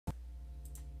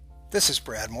This is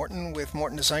Brad Morton with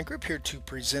Morton Design Group, here to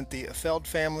present the Affeld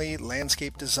Family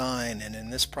Landscape Design. And in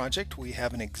this project we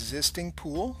have an existing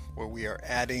pool where we are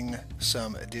adding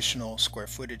some additional square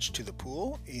footage to the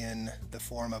pool in the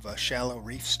form of a shallow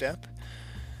reef step.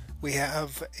 We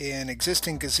have an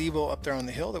existing gazebo up there on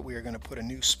the hill that we are going to put a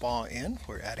new spa in.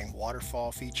 We're adding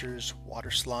waterfall features,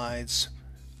 water slides,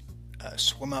 a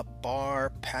swim up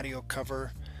bar, patio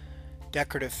cover,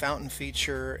 decorative fountain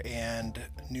feature, and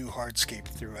new hardscape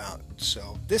throughout.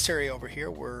 So this area over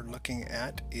here we're looking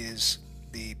at is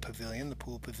the pavilion, the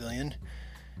pool pavilion,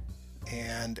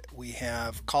 and we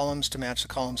have columns to match the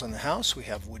columns on the house. We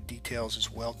have wood details as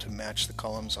well to match the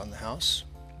columns on the house.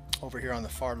 Over here on the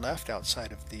far left,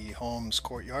 outside of the home's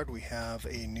courtyard, we have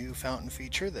a new fountain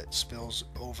feature that spills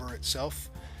over itself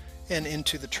and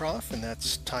into the trough, and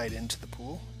that's tied into the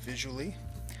pool visually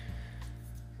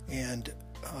and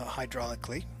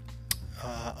hydraulically.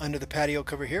 Under the patio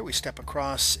cover here, we step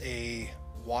across a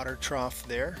water trough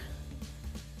there.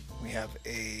 We have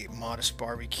a modest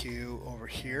barbecue over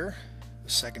here, a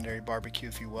secondary barbecue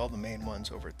if you will, the main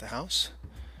one's over at the house.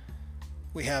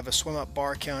 We have a swim up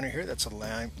bar counter here, that's a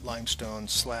limestone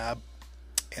slab,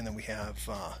 and then we have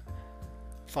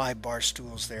 5 bar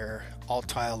stools there, all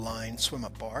tile lined swim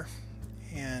up bar.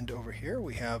 And over here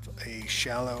we have a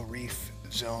shallow reef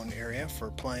zone area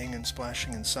for playing and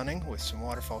splashing and sunning with some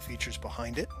waterfall features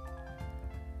behind it.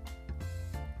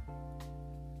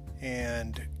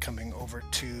 And coming over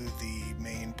to the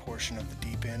main portion of the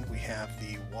deep end, we have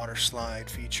the water slide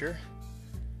feature,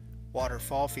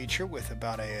 waterfall feature with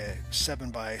about a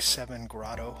 7x7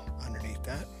 grotto underneath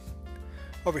that.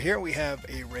 Over here we have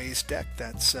a raised deck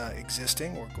that's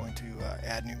existing. We're going to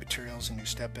add new materials and new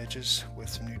step edges with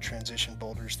some new transition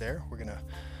boulders there. We're going to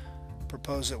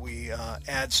propose that we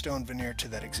add stone veneer to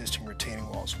that existing retaining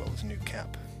wall as well as a new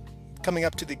cap. Coming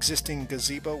up to the existing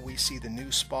gazebo, we see the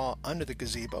new spa under the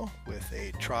gazebo with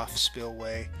a trough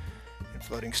spillway and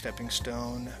floating stepping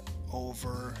stone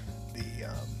over the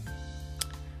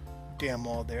dam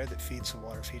wall there that feeds the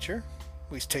water feature.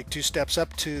 We take 2 steps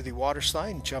up to the water slide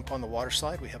and jump on the water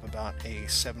slide. We have about a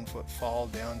 7-foot fall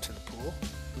down to the pool.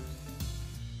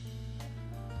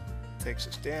 Takes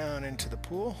us down into the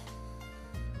pool.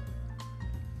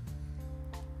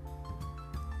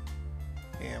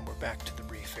 And we're back to the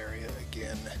reef area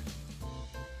again.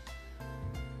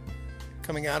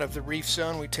 Coming out of the reef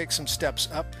zone, we take some steps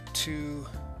up to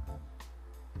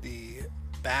the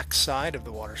back side of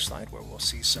the water slide where we'll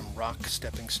see some rock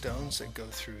stepping stones that go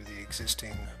through the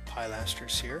existing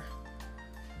pilasters here.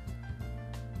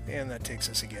 And that takes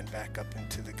us again back up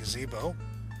into the gazebo.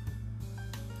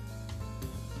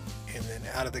 And then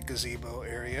out of the gazebo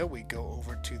area we go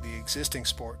over to the existing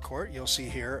sport court. You'll see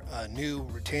here a new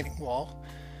retaining wall.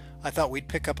 I thought we'd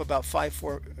pick up about 5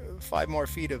 more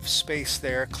feet of space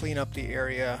there, clean up the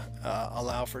area,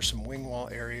 allow for some wing wall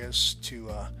areas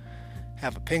to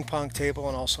have a ping pong table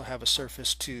and also have a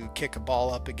surface to kick a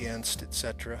ball up against,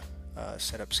 etc.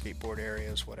 Set up skateboard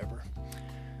areas, whatever.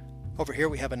 Over here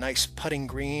we have a nice putting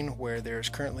green where there's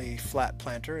currently flat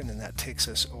planter, and then that takes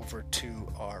us over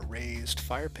to our raised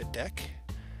fire pit deck,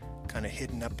 kind of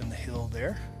hidden up in the hill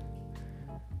there.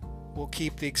 We'll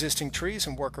keep the existing trees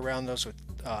and work around those with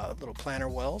little planter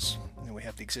wells. And then we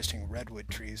have the existing redwood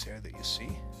trees there that you see.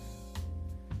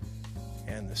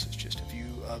 And this is just a view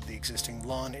of the existing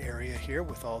lawn area here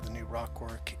with all the new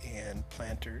rockwork and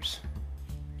planters.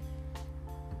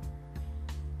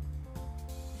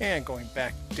 And going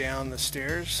back down the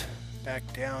stairs, back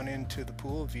down into the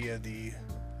pool via the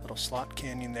little slot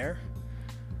canyon there,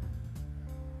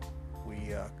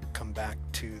 we come back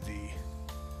to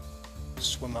the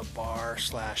swim up bar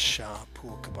 /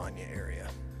 pool cabana area.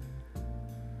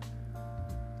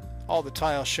 All the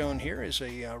tile shown here is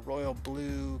a royal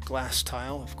blue glass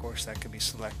tile. Of course, that can be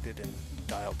selected and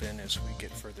dialed in as we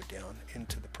get further down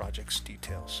into the project's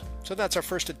details. So that's our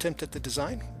first attempt at the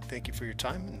design. Thank you for your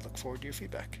time and look forward to your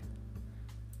feedback.